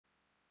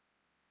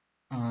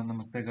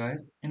Namaste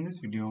guys. In this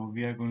video,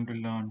 we are going to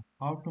learn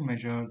how to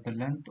measure the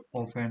length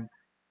of an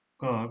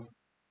curve,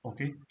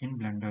 okay, in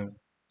Blender.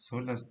 So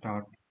let's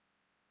start.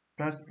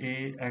 Press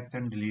A, X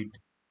and delete.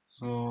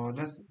 So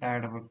let's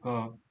add our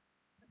curve.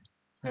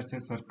 Let's say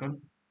circle.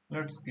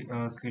 Let's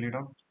scale it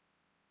up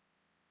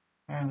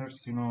and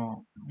let's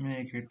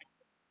make it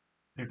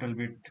little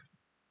bit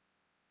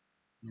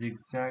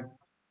zigzag.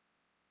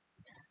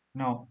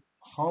 Now,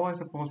 how I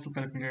supposed to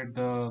calculate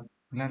the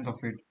length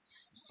of it?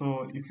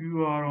 So if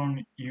you are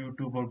on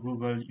YouTube or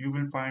Google, you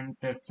will find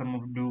that some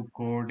of do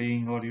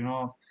coding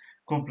or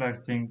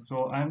complex things.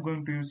 So I'm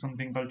going to use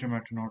something called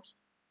geometry nodes.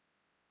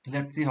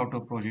 Let's see how to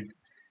approach it.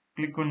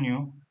 Click on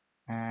new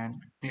and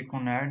click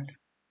on add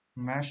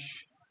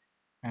mesh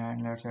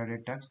and let's add a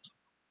text.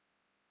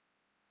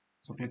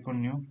 So click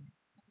on new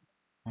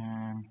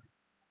and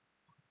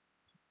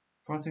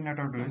first thing that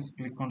I'll do is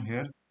click on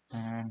here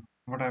and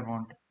what I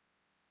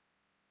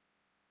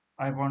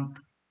want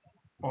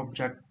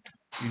object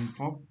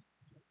info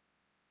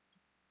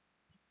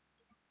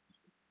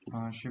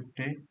shift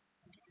A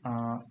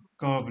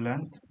curve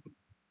length.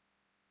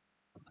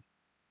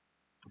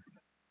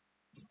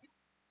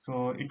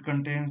 So it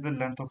contains the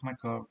length of my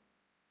curve.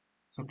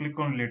 So click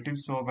on relative.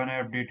 So when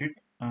I update it,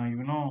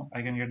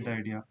 I can get the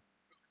idea.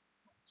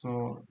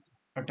 So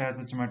attach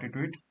the geometry to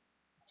it.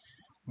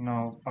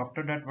 Now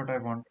after that, what I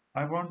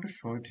want to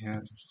show it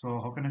here. So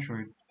how can I show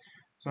it?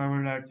 So I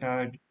will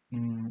add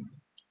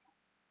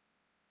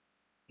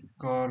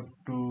curve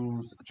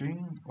to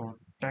string or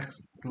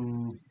text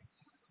to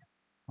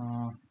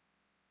uh,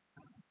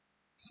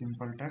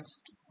 simple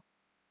text.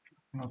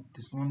 Not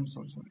this one.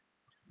 Sorry.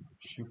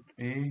 Shift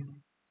A.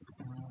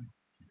 Uh,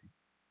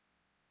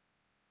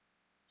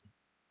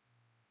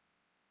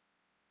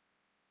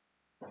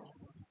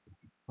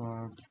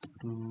 curve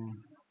to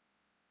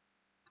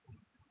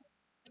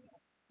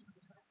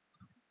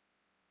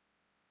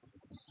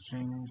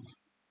string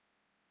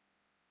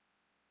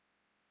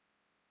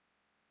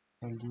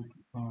value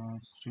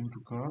string to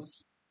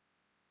curves.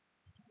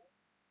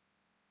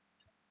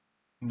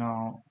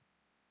 Now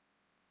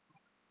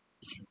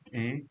shift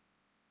A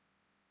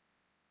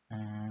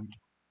and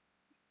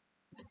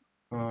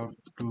curve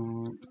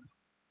to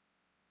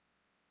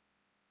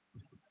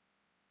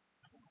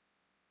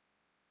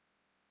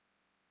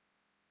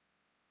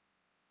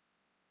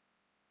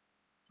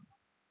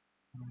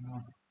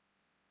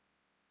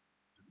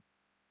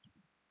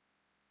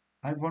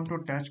I want to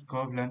attach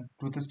curve length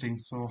to the string.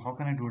 So how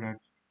can I do that?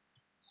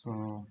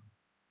 So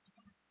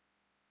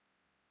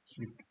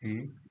shift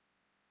A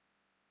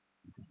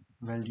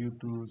value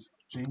to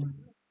string.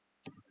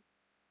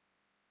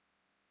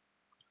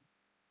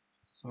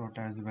 So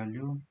attach the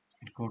value.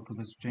 It go to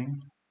the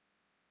string.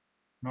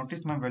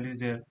 Notice my value is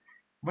there,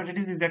 but it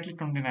is exactly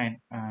 29.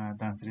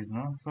 The answer is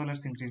no. So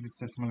let's increase its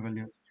decimal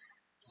value.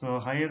 So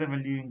higher the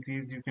value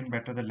increase, you can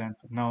better the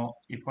length. Now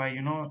if I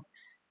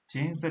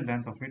change the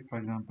length of it, for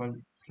example,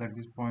 select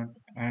this point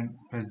and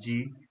press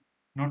G.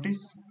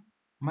 Notice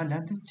my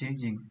length is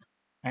changing,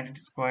 and it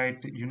is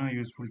quite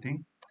useful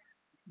thing.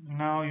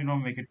 Now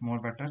make it more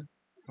better.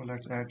 So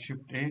let's add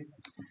shift A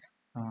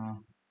uh,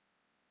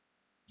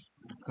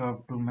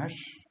 curve to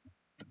mesh,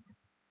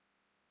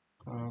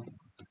 curve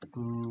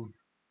to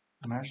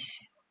mesh,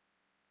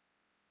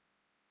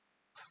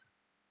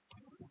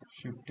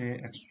 shift A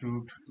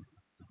extrude,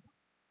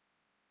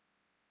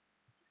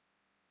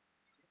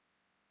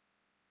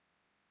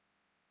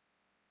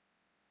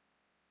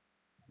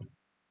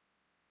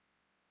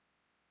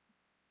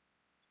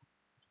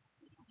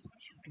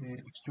 shift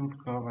A extrude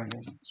curve, I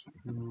guess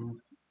extrude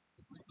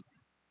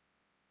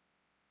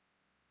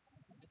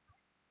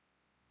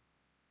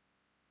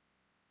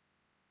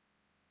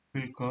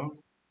fill curve.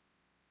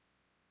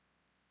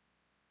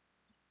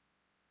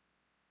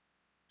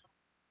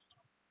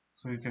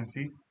 So you can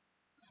see,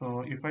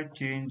 so if I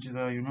change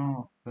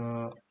the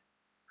the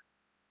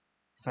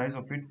size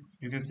of it,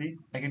 you can see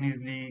I can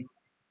easily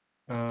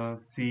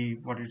see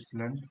what its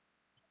length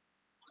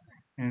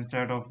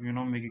instead of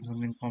making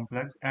something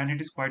complex, and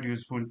it is quite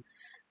useful.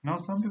 Now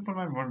some people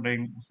might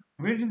wondering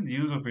where is the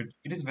use of it.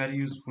 It is very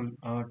useful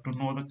to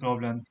know the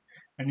curve length,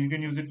 and you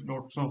can use it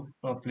lots of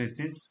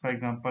places. For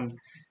example,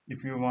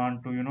 if you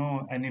want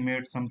to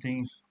animate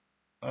something,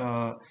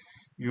 uh,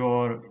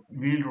 your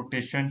wheel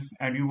rotation,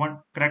 and you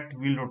want correct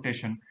wheel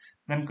rotation,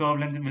 then curve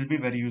length will be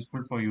very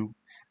useful for you.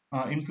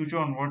 In future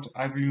onwards,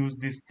 I will use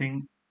this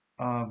thing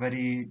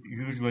very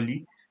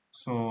usually.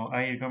 So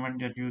I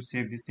recommend that you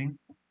save this thing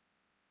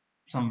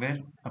somewhere.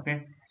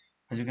 Okay,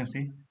 as you can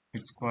see,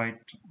 it's quite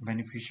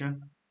beneficial.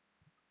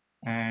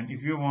 And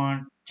if you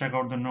want check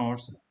out the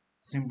notes,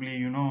 simply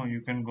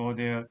you can go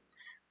there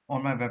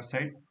on my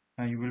website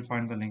and you will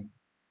find the link.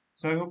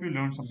 So I hope you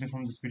learned something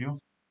from this video.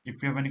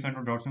 If you have any kind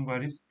of doubts and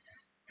queries,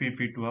 feel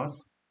free to ask.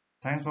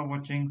 Thanks for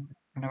watching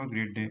and have a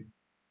great day.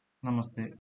 Namaste.